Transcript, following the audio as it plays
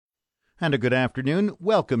And a good afternoon.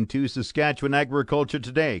 Welcome to Saskatchewan Agriculture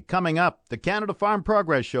Today. Coming up, the Canada Farm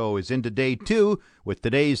Progress Show is into day 2 with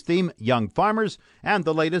today's theme, Young Farmers, and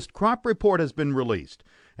the latest crop report has been released.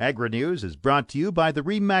 Agri-News is brought to you by the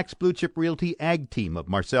RE/MAX Blue Chip Realty Ag Team of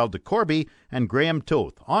Marcel DeCorby and Graham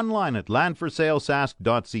Toth, online at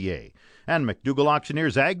landforsalesask.ca. And McDougall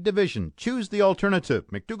Auctioneers Ag Division. Choose the alternative.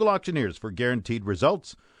 McDougall Auctioneers for guaranteed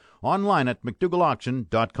results. Online at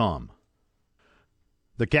mcdougallauction.com.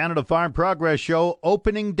 The Canada Farm Progress Show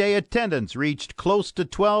opening day attendance reached close to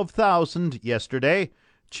 12,000 yesterday.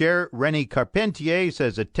 Chair Rennie Carpentier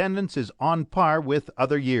says attendance is on par with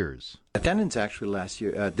other years. Attendance actually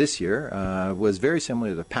this year was very similar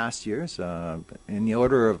to the past years, in the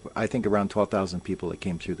order of, I think, around 12,000 people that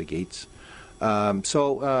came through the gates.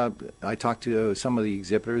 So I talked to some of the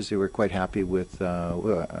exhibitors who were quite happy with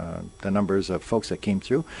the numbers of folks that came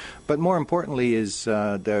through. But more importantly is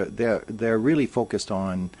they're really focused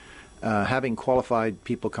on having qualified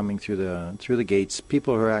people coming through the gates,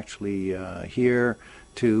 people who are actually here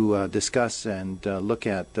to discuss and look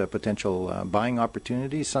at potential buying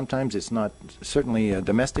opportunities. Sometimes it's not, certainly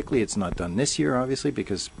domestically, it's not done this year, obviously,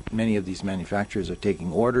 because many of these manufacturers are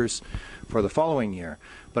taking orders for the following year.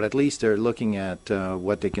 But at least they're looking at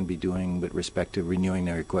what they can be doing with respect to renewing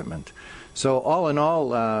their equipment. So all in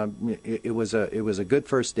all, it was a good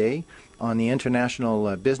first day. On the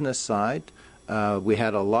international business side, we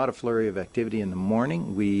had a lot of flurry of activity in the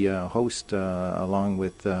morning. We host, along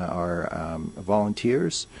with our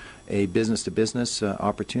volunteers, a business-to-business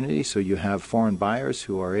opportunity. So you have foreign buyers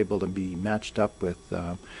who are able to be matched up with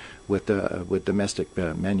domestic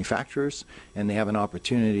manufacturers, and they have an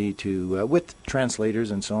opportunity to, with translators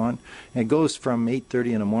and so on. And it goes from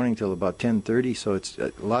 8:30 in the morning till about 10:30. So it's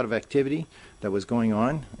a lot of activity that was going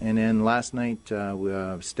on. And then last night,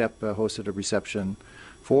 STEP hosted a reception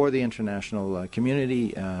for the international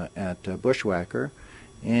community at Bushwhacker,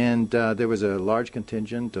 and there was a large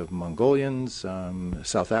contingent of Mongolians,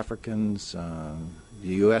 South Africans,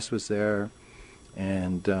 the U.S. was there,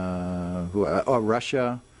 and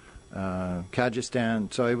Russia,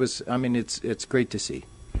 Kyrgyzstan. So it was, I mean, it's great to see.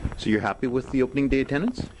 So you're happy with the opening day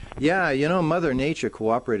attendance? Yeah, you know, Mother Nature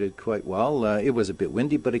cooperated quite well. It was a bit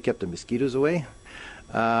windy, but it kept the mosquitoes away.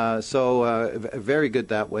 So very good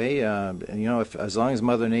that way. You know, as long as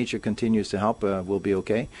Mother Nature continues to help, we'll be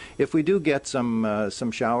okay. If we do get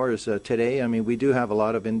some showers today, I mean, we do have a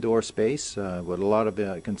lot of indoor space with a lot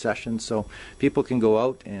of concessions, so people can go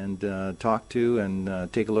out and talk to and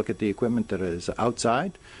take a look at the equipment that is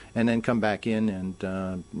outside, and then come back in and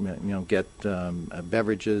you know, get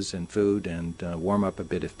beverages and food and warm up a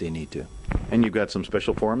bit if they need to. And you've got some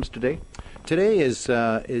special forums today? Today is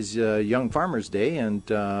Young Farmers Day, and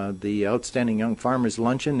the Outstanding Young Farmers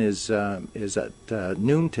Luncheon is at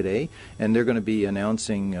noon today, and they're going to be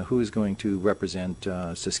announcing who is going to represent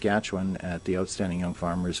Saskatchewan at the Outstanding Young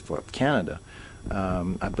Farmers for Canada.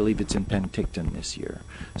 I believe it's in Penticton this year.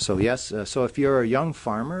 So yes, so if you're a young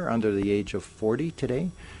farmer under the age of 40 today,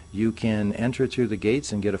 you can enter through the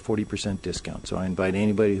gates and get a 40% discount. So I invite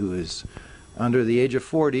anybody who is under the age of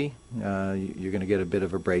 40, you're going to get a bit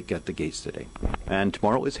of a break at the gates today. And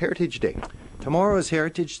tomorrow is Heritage Day. Tomorrow is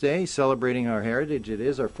Heritage Day, celebrating our heritage. It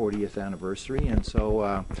is our 40th anniversary, and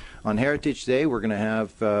so on Heritage Day we're going to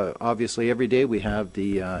have, obviously every day we have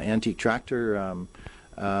the antique tractor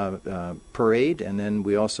parade, and then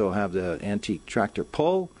we also have the antique tractor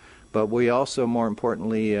pull. But we also, more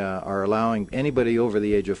importantly, are allowing anybody over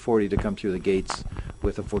the age of 40 to come through the gates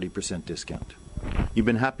with a 40% discount. You've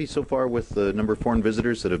been happy so far with the number of foreign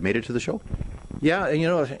visitors that have made it to the show? Yeah, you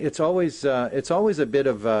know, it's always a bit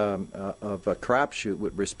of a crapshoot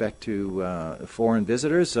with respect to foreign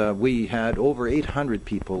visitors. We had over 800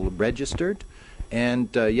 people registered, and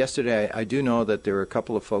yesterday I do know that there were a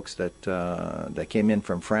couple of folks that came in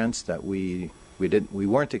from France that we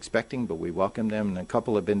weren't expecting, but we welcomed them, and a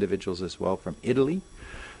couple of individuals as well from Italy.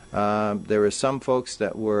 There were some folks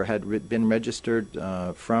that had been registered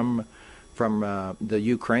from the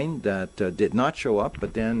Ukraine that did not show up,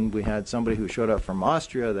 but then we had somebody who showed up from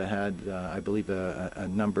Austria that had, I believe, a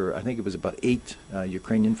number, I think it was about 8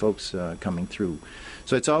 Ukrainian folks coming through.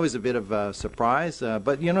 So it's always a bit of a surprise,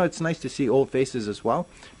 but you know, it's nice to see old faces as well.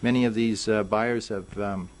 Many of these buyers have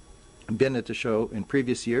been at the show in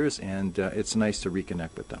previous years, and it's nice to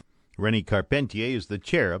reconnect with them. Rennie Carpentier is the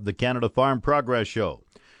chair of the Canada Farm Progress Show.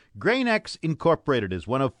 GrainX Incorporated is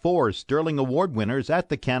one of 4 Sterling Award winners at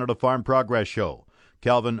the Canada Farm Progress Show.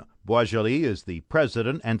 Calvin Boisjoli is the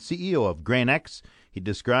president and CEO of GrainX. He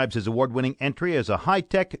describes his award-winning entry as a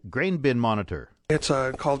high-tech grain bin monitor. It's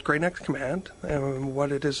called GrainX Command, and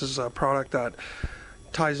what it is a product that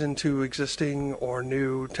ties into existing or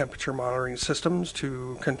new temperature monitoring systems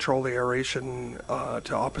to control the aeration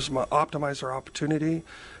to optimize our opportunity,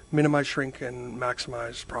 minimize shrink, and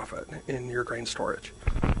maximize profit in your grain storage.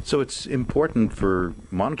 So it's important for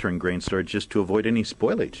monitoring grain storage just to avoid any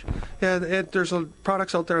spoilage. Yeah, there's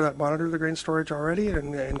products out there that monitor the grain storage already,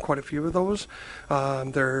 and quite a few of those.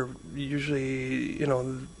 They're usually,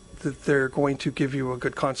 they're going to give you a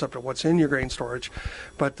good concept of what's in your grain storage.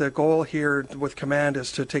 But the goal here with Command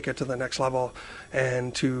is to take it to the next level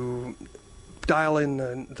and to dial in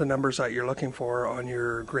the numbers that you're looking for on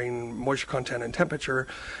your grain moisture content and temperature,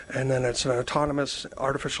 and then it's an autonomous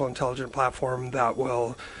artificial intelligence platform that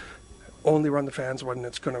will only run the fans when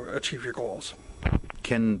it's going to achieve your goals.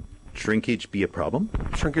 Can shrinkage be a problem?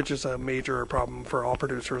 Shrinkage is a major problem for all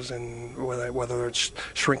producers, and whether it's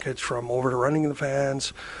shrinkage from running the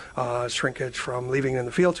fans, shrinkage from leaving it in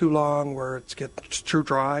the field too long where it gets too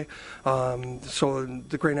dry. So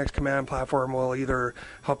the GrainX Command platform will either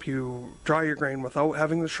help you dry your grain without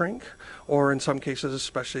having the shrink, or in some cases,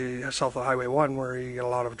 especially south of Highway 1 where you get a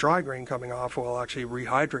lot of dry grain coming off, will actually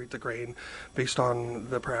rehydrate the grain based on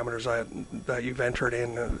the parameters that you've entered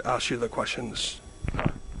in and ask you the questions.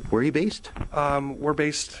 Where are you based? We're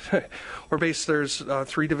based. There's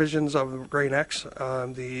 3 divisions of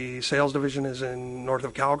GrainX. The sales division is in north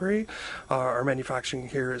of Calgary. Our manufacturing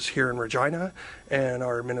is here in Regina, and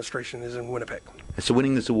our administration is in Winnipeg. So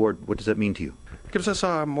winning this award, what does that mean to you? It gives us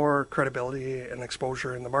more credibility and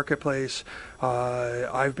exposure in the marketplace.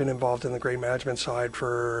 I've been involved in the grain management side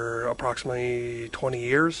for approximately 20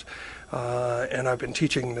 years, and I've been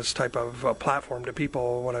teaching this type of platform to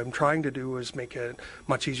people. What I'm trying to do is make it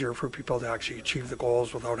much easier for people to actually achieve the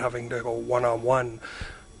goals without having to go one-on-one,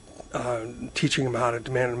 teaching them how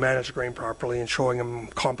to manage the grain properly and showing them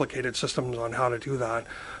complicated systems on how to do that.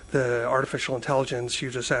 The artificial intelligence,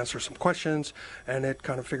 you just answer some questions and it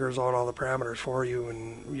kind of figures out all the parameters for you,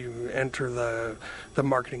 and you enter the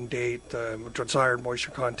marketing date, the desired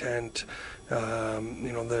moisture content,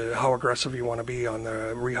 how aggressive you want to be on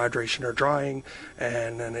the rehydration or drying,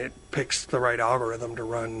 and then it picks the right algorithm to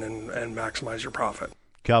run and maximize your profit.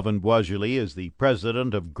 Calvin Boisjoli is the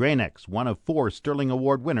president of GrainX, one of 4 Sterling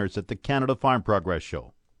Award winners at the Canada Farm Progress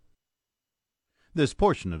Show. This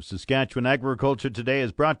portion of Saskatchewan Agriculture Today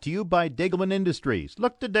is brought to you by Degelman Industries.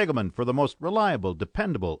 Look to Degelman for the most reliable,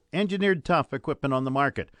 dependable, engineered tough equipment on the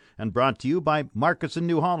market. And brought to you by Marcusson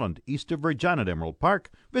New Holland, east of Regina at Emerald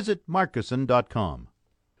Park. Visit marcusson.com.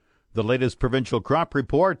 The latest provincial crop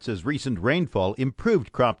report says recent rainfall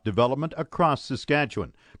improved crop development across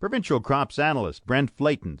Saskatchewan. Provincial crops analyst Brent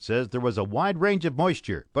Flayton says there was a wide range of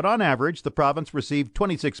moisture, but on average the province received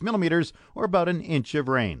 26 millimeters, or about an inch of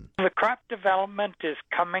rain. The crop development is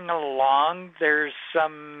coming along. There's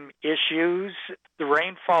some issues. The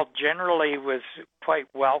rainfall generally was quite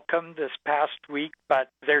welcome this past week, but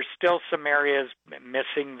there's still some areas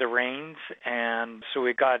missing the rains, and so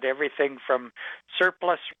we got everything from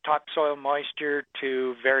surplus topsoil moisture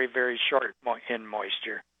to very, very short in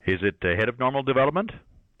moisture. Is it ahead of normal development?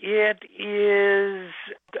 It is.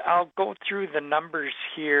 I'll go through the numbers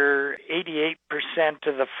here. 88%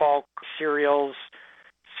 of the fall cereals,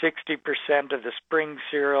 60% of the spring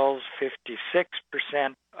cereals,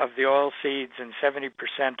 56% of the oilseeds, and 70%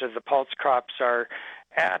 of the pulse crops are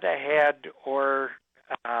at ahead or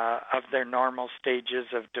of their normal stages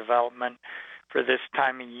of development for this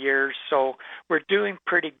time of year. So we're doing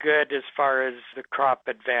pretty good as far as the crop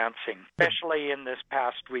advancing, especially in this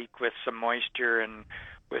past week with some moisture and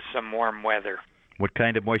with some warm weather. What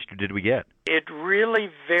kind of moisture did we get? It really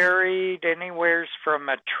varied anywhere from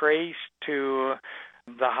a trace to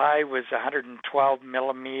the high was 112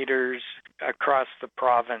 millimeters across the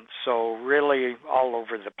province, so really all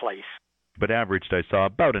over the place. But averaged, I saw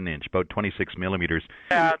about an inch, about 26 millimeters.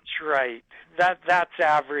 That's right. That's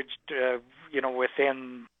averaged,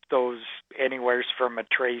 within those anywhere from a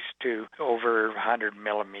trace to over 100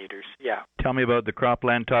 millimeters. Yeah. Tell me about the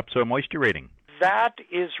cropland topsoil moisture rating. That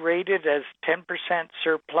is rated as 10%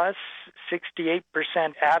 surplus, 68%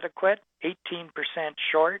 adequate, 18%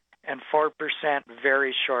 short, and 4%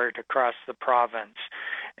 very short across the province.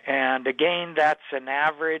 And again, that's an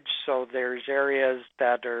average, so there's areas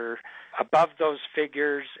that are above those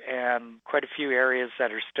figures and quite a few areas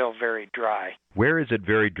that are still very dry. Where is it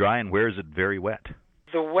very dry and where is it very wet?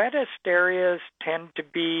 The wettest areas tend to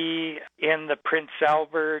be in the Prince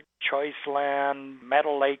Albert, Choiceland,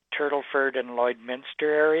 Meadow Lake, Turtleford, and Lloydminster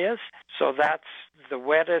areas. So that's the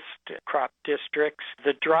wettest crop districts.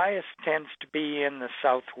 The driest tends to be in the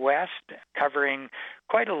southwest, covering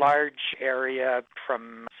quite a large area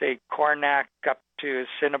from, say, Cornack up to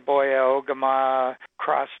Assiniboia, Ogama,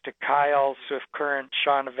 across to Kyle, Swift Current,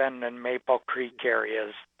 Shaunavon, and Maple Creek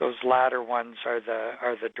areas. Those latter ones are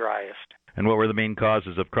the driest. And what were the main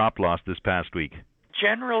causes of crop loss this past week?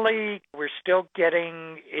 Generally, we're still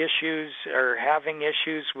getting issues or having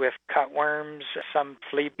issues with cutworms, some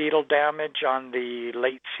flea beetle damage on the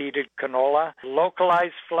late-seeded canola,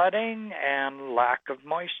 localized flooding, and lack of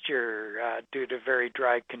moisture due to very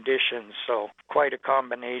dry conditions. So quite a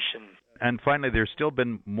combination. And finally, there's still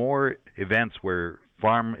been more events where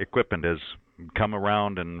farm equipment has come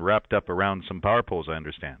around and wrapped up around some power poles, I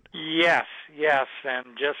understand. Yes,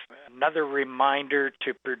 and just another reminder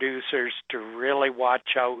to producers to really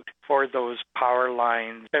watch out for those power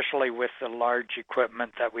lines, especially with the large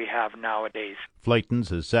equipment that we have nowadays. Flayton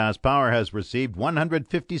says SaskPower has received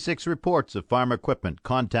 156 reports of farm equipment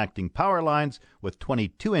contacting power lines, with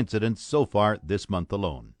 22 incidents so far this month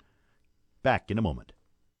alone. Back in a moment.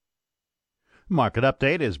 Market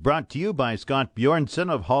Update is brought to you by Scott Bjornson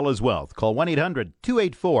of Hall's Wealth. Call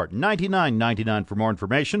 1-800-284-9999 for more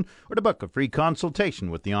information or to book a free consultation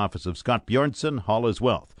with the office of Scott Bjornson, Hall's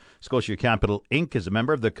Wealth. Scotia Capital Inc. is a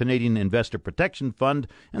member of the Canadian Investor Protection Fund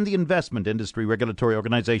and the Investment Industry Regulatory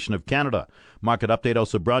Organization of Canada. Market Update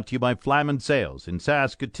also brought to you by Flaman Sales in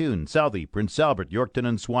Saskatoon, Southey, Prince Albert, Yorkton,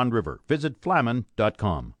 and Swan River. Visit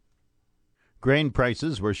flaman.com. Grain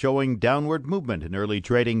prices were showing downward movement in early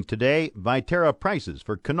trading today. Viterra prices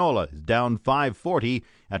for canola is down $5.40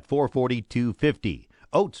 at $442.50.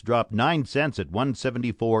 Oats dropped 9 cents at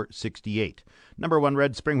 $174.68. Number 1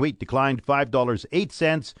 red spring wheat declined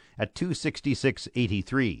 $5.08 at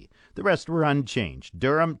 $266.83. The rest were unchanged.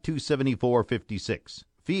 Durum $274.56.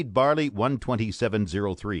 Feed barley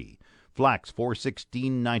 $127.03. Flax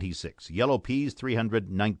 $416.96. Yellow peas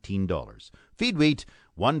 $319. Feed wheat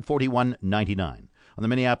 $141.99. On the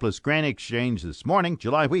Minneapolis Grain Exchange this morning,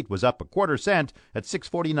 July wheat was up a quarter cent at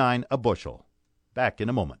 $6.49 a bushel. Back in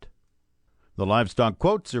a moment. The livestock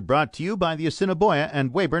quotes are brought to you by the Assiniboia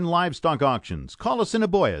and Weyburn Livestock Auctions. Call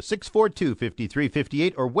Assiniboia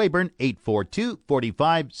 642-5358 or Weyburn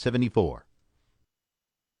 842-4574.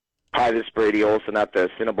 Hi, this is Brady Olson at the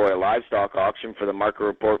Assiniboia Livestock Auction for the market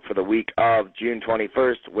report for the week of June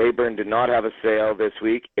 21st. Weyburn did not have a sale this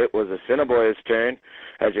week. It was Assiniboia's turn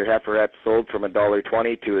as your heiferettes sold from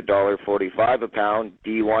 $1.20 to $1.45 a pound.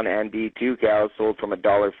 D1 and D2 cows sold from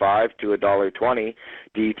 $1.05 to $1.20.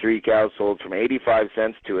 D3 cows sold from 85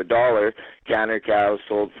 cents to $1. Canner cows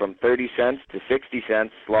sold from 30 cents to 60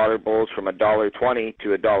 cents. Slaughter bulls from $1.20 to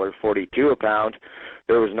 $1.42 a pound.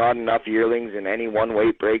 There was not enough yearlings in any one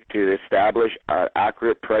weight break to establish an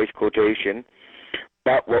accurate price quotation,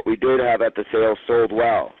 but what we did have at the sale sold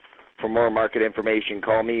well. For more market information,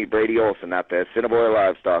 call me, Brady Olson, at the Assiniboia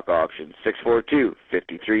Livestock Auction,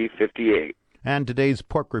 642-5358. And today's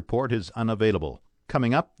pork report is unavailable.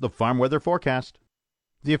 Coming up, the farm weather forecast.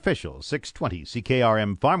 The official 620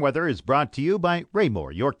 CKRM farm weather is brought to you by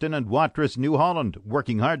Raymore, Yorkton, and Watrous, New Holland,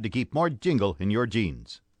 working hard to keep more jingle in your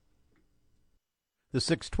jeans. The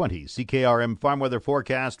 620 CKRM farm weather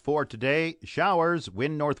forecast for today: showers,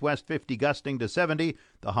 wind northwest 50 gusting to 70,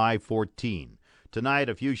 the high 14. Tonight,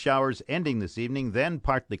 a few showers ending this evening, then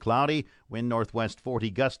partly cloudy, wind northwest 40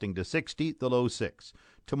 gusting to 60, the low 6.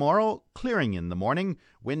 Tomorrow, clearing in the morning,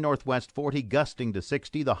 wind northwest 40 gusting to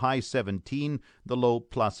 60, the high 17, the low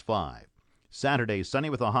plus 5. Saturday, sunny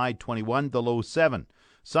with a high 21, the low 7.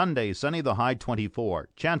 Sunday, sunny, the high 24.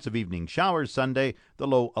 Chance of evening showers Sunday, the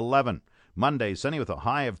low 11. Monday, sunny with a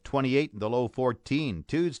high of 28 and the low 14.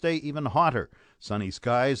 Tuesday, even hotter. Sunny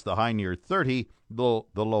skies, the high near 30, the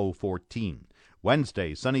low 14.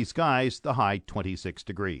 Wednesday, sunny skies, the high 26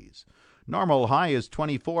 degrees. Normal high is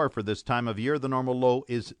 24 for this time of year. The normal low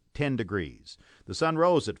is 10 degrees. The sun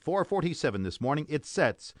rose at 4:47 this morning. It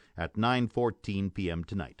sets at 9:14 p.m.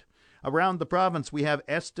 tonight. Around the province, we have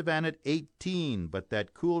Estevan at 18, but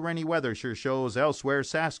that cool, rainy weather sure shows elsewhere.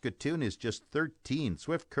 Saskatoon is just 13.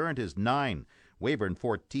 Swift Current is 9. Weyburn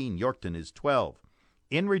 14. Yorkton is 12.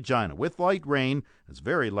 In Regina, with light rain, it's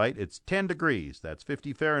very light, it's 10 degrees. That's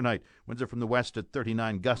 50 Fahrenheit. Winds are from the west at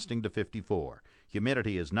 39, gusting to 54.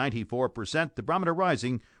 Humidity is 94%. The barometer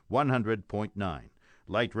rising 100.9.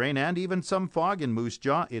 Light rain and even some fog in Moose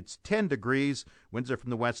Jaw. It's 10 degrees. Winds are from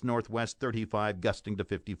the west-northwest, 35, gusting to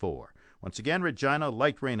 54. Once again, Regina,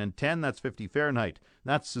 light rain and 10, that's 50 Fahrenheit.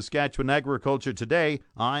 That's Saskatchewan Agriculture Today.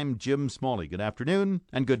 I'm Jim Smalley. Good afternoon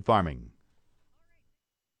and good farming.